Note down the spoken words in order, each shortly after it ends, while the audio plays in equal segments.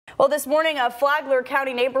Well, this morning, a Flagler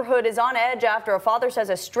County neighborhood is on edge after a father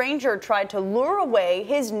says a stranger tried to lure away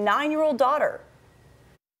his 9-year-old daughter.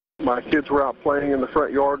 My kids were out playing in the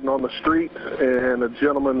front yard and on the street, and a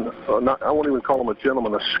gentleman, I won't even call him a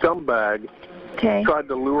gentleman, a scumbag, tried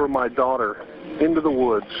to lure my daughter into the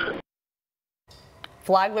woods.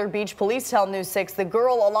 Flagler Beach police tell News 6 the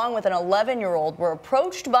girl, along with an 11-year-old, were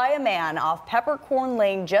approached by a man off Peppercorn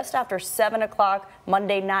Lane just after 7 o'clock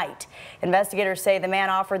Monday night. Investigators say the man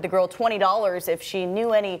offered the girl $20 if she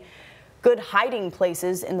knew any good hiding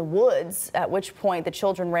places in the woods, at which point the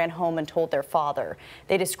children ran home and told their father.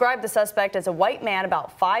 They described the suspect as a white man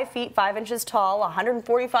about 5 feet 5 inches tall,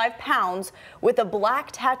 145 pounds, with a black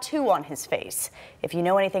tattoo on his face. If you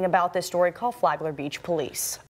know anything about this story, call Flagler Beach Police.